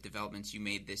the developments you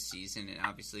made this season, and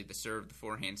obviously the serve, the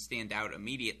forehand stand out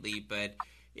immediately, but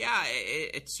yeah,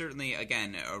 it's certainly,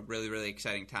 again, a really, really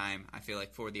exciting time, I feel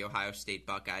like, for the Ohio State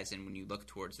Buckeyes. And when you look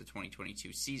towards the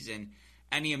 2022 season,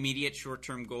 any immediate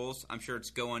short-term goals? I'm sure it's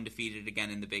go undefeated again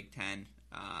in the Big Ten.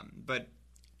 But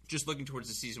just looking towards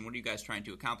the season, what are you guys trying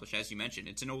to accomplish? As you mentioned,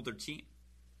 it's an older team.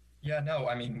 Yeah, no,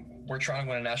 I mean, we're trying to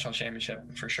win a national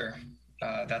championship for sure.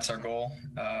 That's our goal.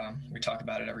 We talk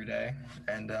about it every day.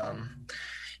 And,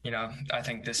 I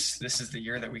think this is the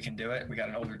year that we can do it. We got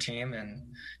an older team, and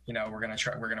we're gonna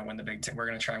try and win the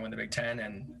Big Ten,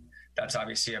 and that's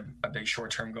obviously a big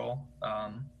short-term goal.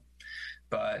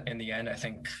 But in the end, I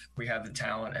think we have the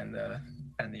talent and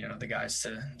the guys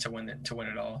to win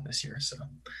it all this year. So,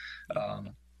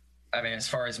 as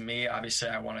far as me, obviously,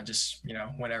 I want to just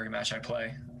win every match I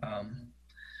play.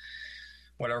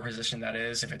 Whatever position that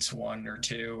is, if it's 1 or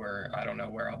 2, or I don't know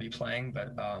where I'll be playing,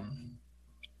 but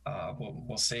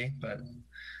we'll see. But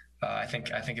I think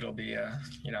it'll be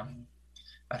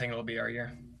I think it'll be our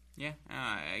year. Yeah.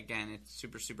 Again, it's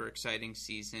super, super exciting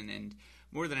season, and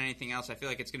more than anything else, I feel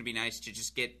like it's going to be nice to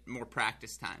just get more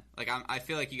practice time. Like I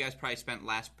feel like you guys probably spent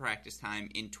less practice time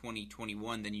in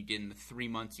 2021 than you did in the 3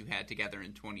 months you had together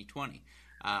in 2020.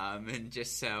 And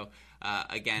just so,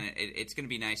 again, it's going to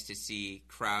be nice to see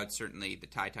crowds. Certainly, the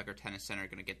Ty Tucker Tennis Center are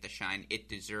going to get the shine it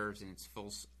deserves in its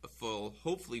full,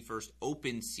 hopefully first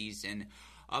open season.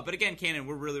 But again, Cannon,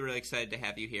 we're really, really excited to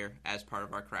have you here as part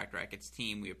of our Cracked Racquets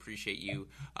team. We appreciate you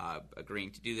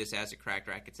agreeing to do this as a Cracked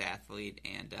Racquets athlete,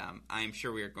 and I am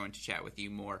sure we are going to chat with you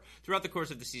more throughout the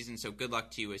course of the season, so good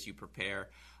luck to you as you prepare.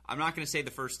 I'm not going to say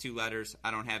the first 2 letters.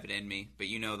 I don't have it in me, but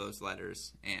you know those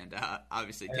letters, and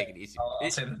obviously take it easy.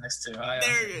 I'll say the next 2.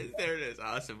 There it is.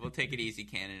 Awesome. We'll take it easy,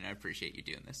 Cannon, and I appreciate you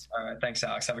doing this. All right. Thanks,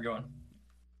 Alex. Have a good one.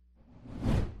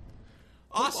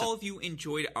 Awesome. Hope all of you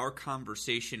enjoyed our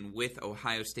conversation with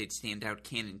Ohio State standout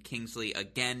Cannon Kingsley.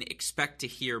 Again, expect to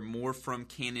hear more from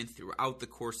Cannon throughout the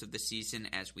course of the season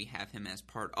as we have him as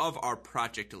part of our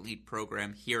Project Elite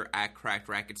program here at Cracked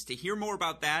Racquets. To hear more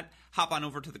about that, hop on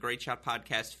over to the Great Shot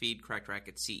podcast feed, Cracked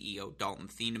Racquets CEO Dalton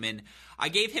Thieneman. I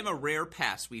gave him a rare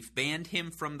pass. We've banned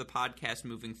him from the podcast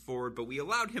moving forward, but we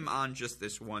allowed him on just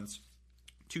this once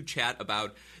to chat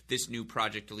about this new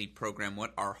Project Elite program,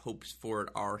 what our hopes for it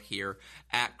are here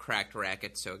at Cracked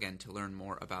Racquets. So again, to learn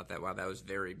more about that, wow, that was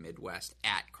very Midwest,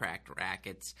 at Cracked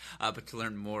Racquets. But to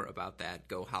learn more about that,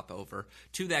 go hop over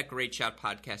to that Great Shot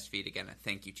podcast feed. Again, a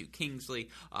thank you to Kingsley,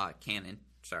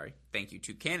 thank you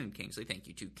to Cannon Kingsley. Thank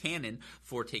you to Cannon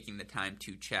for taking the time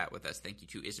to chat with us. Thank you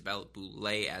to Isabelle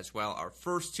Boulay as well. Our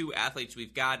first 2 athletes.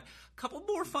 We've got a couple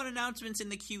more fun announcements in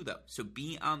the queue, though. So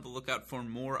be on the lookout for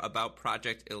more about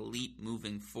Project Elite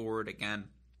moving forward. Again,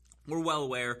 we're well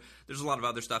aware there's a lot of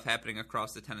other stuff happening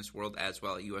across the tennis world as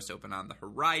well. U.S. Open on the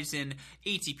horizon,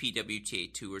 ATP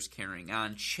WTA tours carrying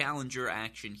on, Challenger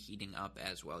action heating up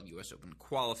as well, U.S. Open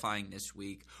qualifying this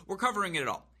week. We're covering it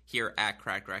all here at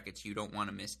Cracked Racquets. You don't want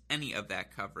to miss any of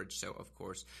that coverage. So, of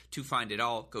course, to find it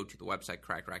all, go to the website,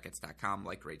 crackedracquets.com.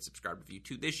 Like, rate, subscribe, review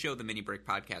to this show, the Mini Break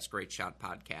Podcast, Great Shot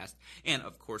Podcast. And,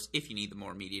 of course, if you need the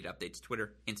more immediate updates,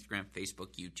 Twitter, Instagram,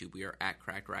 Facebook, YouTube, we are at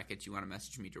Cracked Racquets. You want to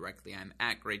message me directly, I'm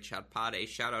at Great Shot Pod. A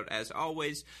shout-out, as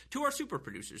always, to our super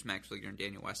producers, Max Fligner and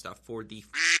Daniel Westoff, for the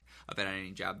of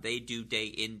editing job they do day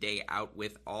in, day out.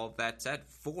 With all of that said,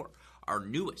 for our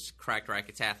newest Cracked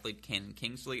Racquets athlete, Cannon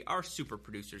Kingsley, our super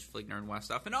producers, Fligner and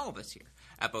Westoff, and all of us here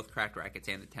at both Cracked Racquets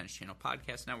and the Tennis Channel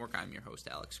Podcast Network. I'm your host,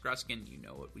 Alex Gruskin. You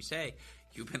know what we say.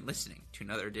 You've been listening to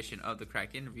another edition of the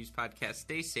Cracked Interviews Podcast.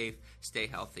 Stay safe, stay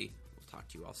healthy. We'll talk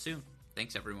to you all soon.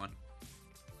 Thanks, everyone.